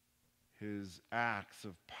his acts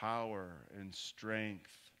of power and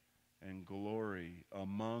strength and glory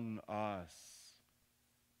among us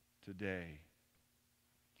today.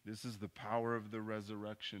 This is the power of the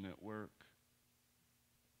resurrection at work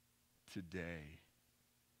today.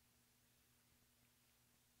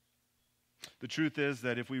 The truth is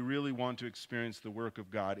that if we really want to experience the work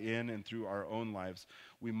of God in and through our own lives,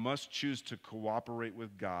 we must choose to cooperate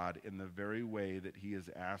with God in the very way that he is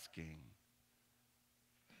asking.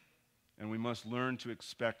 And we must learn to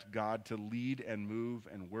expect God to lead and move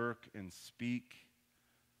and work and speak.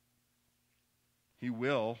 He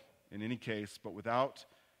will, in any case, but without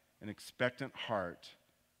an expectant heart,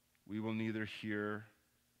 we will neither hear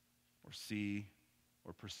or see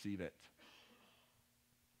or perceive it.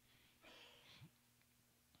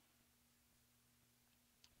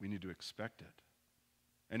 We need to expect it.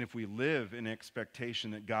 And if we live in expectation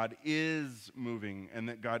that God is moving and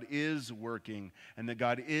that God is working and that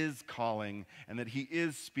God is calling and that he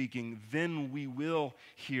is speaking, then we will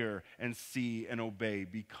hear and see and obey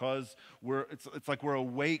because it's like we're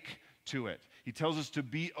awake to it. He tells us to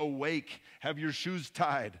be awake, have your shoes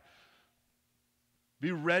tied.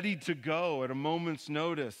 Be ready to go at a moment's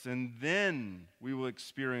notice, and then we will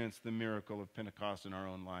experience the miracle of Pentecost in our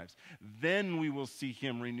own lives. Then we will see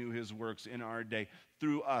him renew his works in our day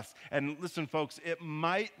through us. And listen, folks, it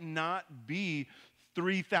might not be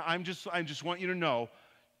 3,000. I just want you to know,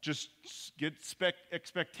 just get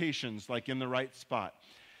expectations like in the right spot.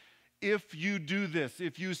 If you do this,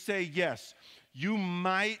 if you say yes, you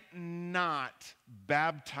might not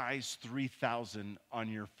baptize 3,000 on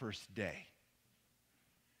your first day.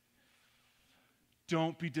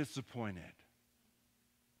 Don't be disappointed.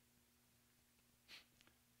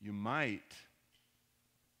 You might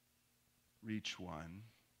reach one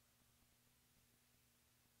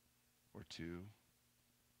or two.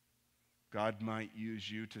 God might use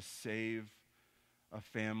you to save a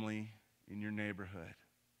family in your neighborhood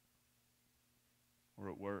or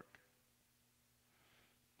at work.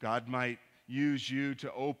 God might use you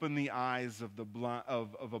to open the eyes of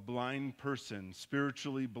a blind person,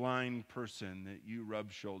 spiritually blind person that you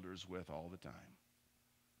rub shoulders with all the time.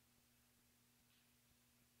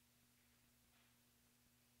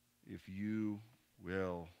 If you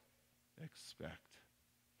will expect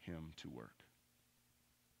him to work.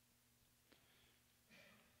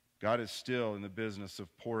 God is still in the business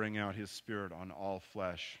of pouring out his Spirit on all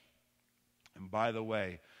flesh. And by the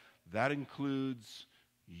way, that includes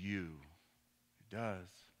you. Does.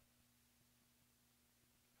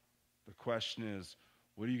 The question is,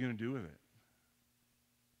 what are you going to do with it?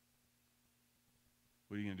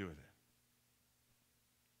 What are you going to do with it?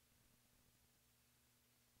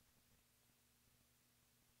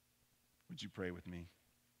 Would you pray with me?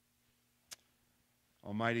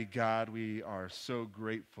 Almighty God, we are so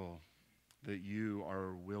grateful that you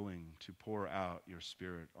are willing to pour out your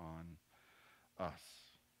Spirit on us.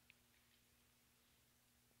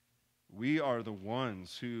 We are the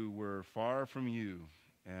ones who were far from you,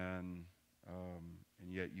 and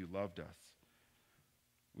yet you loved us.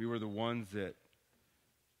 We were the ones that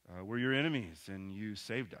were your enemies, and you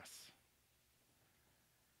saved us.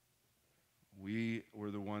 We were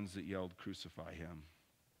the ones that yelled, "Crucify him."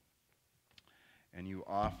 And you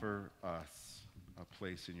offer us a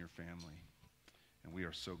place in your family, and we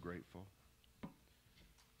are so grateful.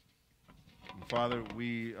 And Father,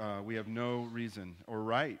 we have no reason or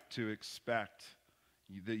right to expect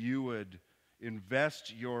that you would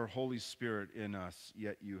invest your Holy Spirit in us,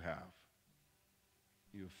 yet you have.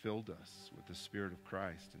 You have filled us with the Spirit of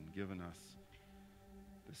Christ and given us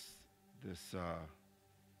this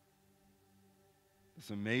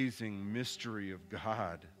amazing mystery of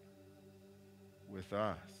God with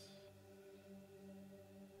us.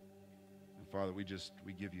 And Father, we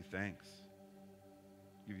give you thanks.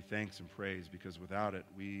 Give you thanks and praise, because without it,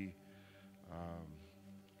 we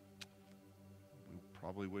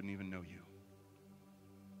probably wouldn't even know you.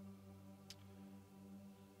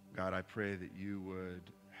 God, I pray that you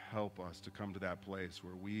would help us to come to that place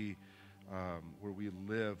where we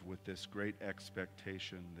live with this great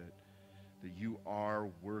expectation that you are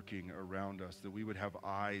working around us, that we would have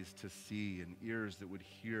eyes to see and ears that would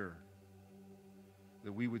hear,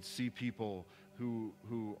 that we would see people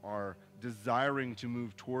who are desiring to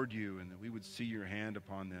move toward you, and that we would see your hand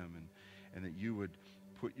upon them, and that you would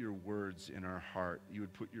put your words in our heart, you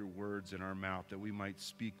would put your words in our mouth, that we might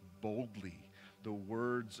speak boldly the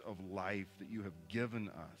words of life that you have given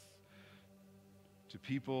us to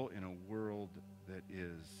people in a world that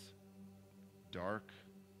is dark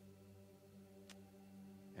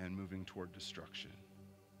and moving toward destruction.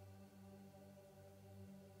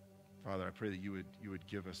 Father, I pray that you would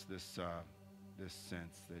give us this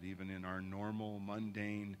sense that even in our normal,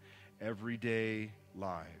 mundane, everyday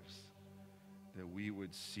lives, that we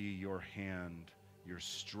would see your hand, your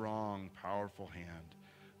strong, powerful hand,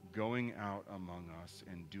 going out among us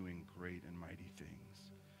and doing great and mighty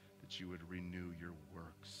things, that you would renew your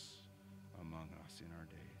works among us in our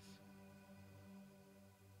days.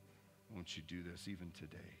 Won't you do this even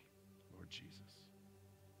today, Lord Jesus?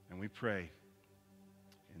 And we pray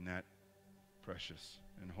in that precious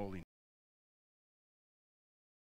and holy name.